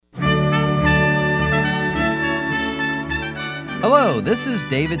Hello, this is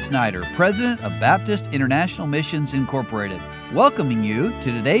David Snyder, President of Baptist International Missions Incorporated, welcoming you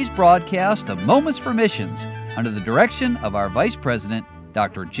to today's broadcast of Moments for Missions under the direction of our Vice President,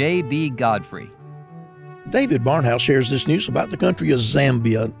 Dr. J.B. Godfrey. David Barnhouse shares this news about the country of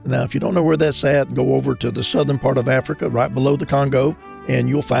Zambia. Now, if you don't know where that's at, go over to the southern part of Africa, right below the Congo, and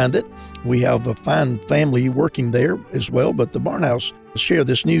you'll find it. We have a fine family working there as well, but the Barnhouse share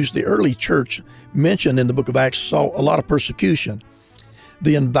this news. The early church mentioned in the book of Acts saw a lot of persecution.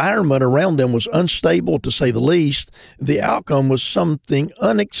 The environment around them was unstable, to say the least. The outcome was something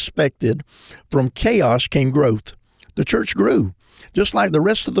unexpected. From chaos came growth. The church grew. Just like the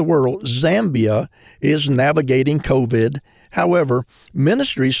rest of the world, Zambia is navigating COVID. However,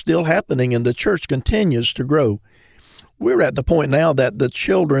 ministry is still happening and the church continues to grow. We're at the point now that the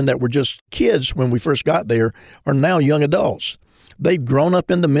children that were just kids when we first got there are now young adults. They've grown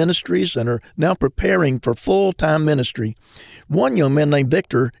up into ministries and are now preparing for full-time ministry. One young man named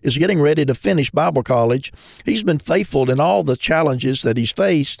Victor is getting ready to finish Bible college. He's been faithful in all the challenges that he's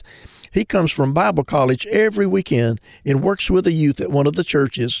faced. He comes from Bible college every weekend and works with the youth at one of the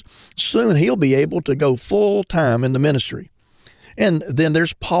churches. Soon he'll be able to go full-time in the ministry. And then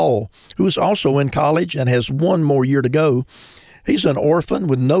there's Paul, who is also in college and has one more year to go. He's an orphan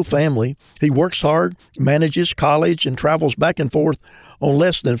with no family. He works hard, manages college, and travels back and forth on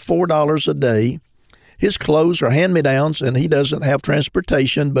less than $4 a day. His clothes are hand-me-downs, and he doesn't have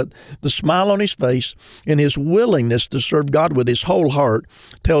transportation, but the smile on his face and his willingness to serve God with his whole heart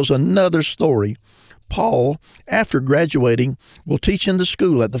tells another story. Paul, after graduating, will teach in the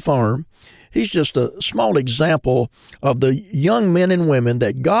school at the farm. He's just a small example of the young men and women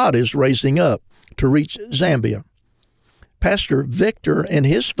that God is raising up to reach Zambia. Pastor Victor and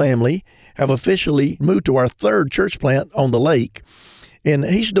his family have officially moved to our third church plant on the lake, and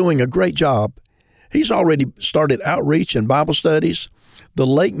he's doing a great job. He's already started outreach and Bible studies. The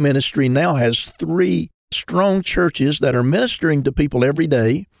lake ministry now has 3 strong churches that are ministering to people every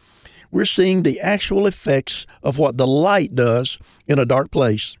day. We're seeing the actual effects of what the light does in a dark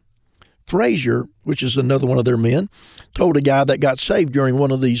place. Frazier, which is another one of their men, told a guy that got saved during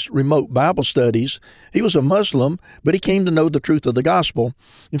one of these remote Bible studies. He was a Muslim, but he came to know the truth of the gospel.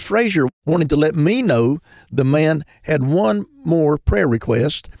 And Frazier wanted to let me know the man had one more prayer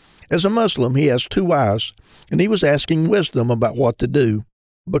request. As a Muslim, he has 2 wives, and he was asking wisdom about what to do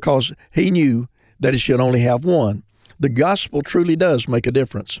because he knew that he should only have one. The gospel truly does make a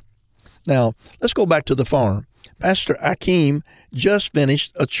difference. Now, let's go back to the farm. Pastor Akeem just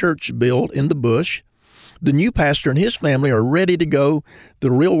finished a church build in the bush. The new pastor and his family are ready to go.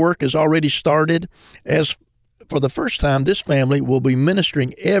 The real work has already started. As for the first time, this family will be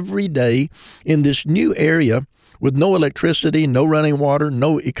ministering every day in this new area with no electricity, no running water,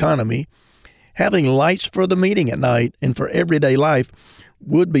 no economy. Having lights for the meeting at night and for everyday life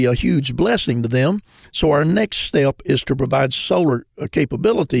would be a huge blessing to them. So our next step is to provide solar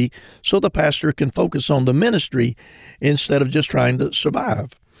capability so the pastor can focus on the ministry instead of just trying to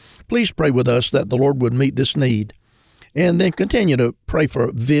survive. Please pray with us that the Lord would meet this need. And then continue to pray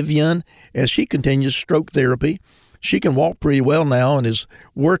for Vivian as she continues stroke therapy. She can walk pretty well now and is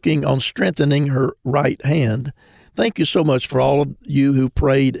working on strengthening her right hand. Thank you so much for all of you who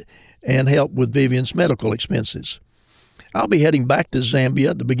prayed and helped with Vivian's medical expenses. I'll be heading back to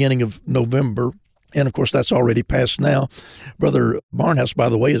Zambia at the beginning of November, and of course that's already passed now. Brother Barnhouse, by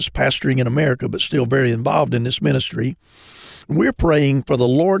the way, is pastoring in America, but still very involved in this ministry. We're praying for the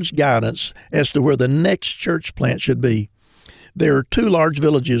Lord's guidance as to where the next church plant should be. There are 2 large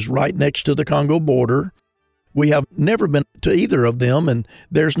villages right next to the Congo border. We have never been to either of them, and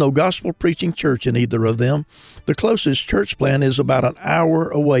there's no gospel preaching church in either of them. The closest church plant is about an hour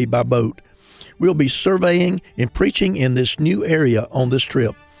away by boat. We'll be surveying and preaching in this new area on this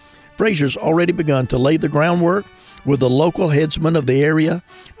trip. Frazier's already begun to lay the groundwork with the local headsman of the area.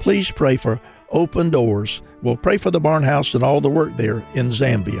 Please pray for open doors. We'll pray for the Barnhouse and all the work there in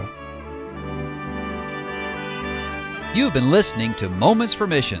Zambia. You've been listening to Moments for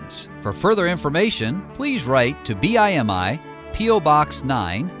Missions. For further information, please write to BIMI, P.O. Box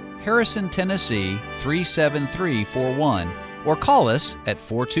 9, Harrison, Tennessee 37341, or call us at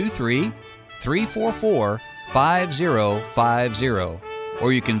 423-344-5050,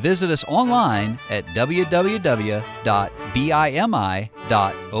 or you can visit us online at www.bimi.org.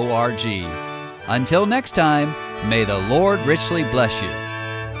 Until next time, may the Lord richly bless you.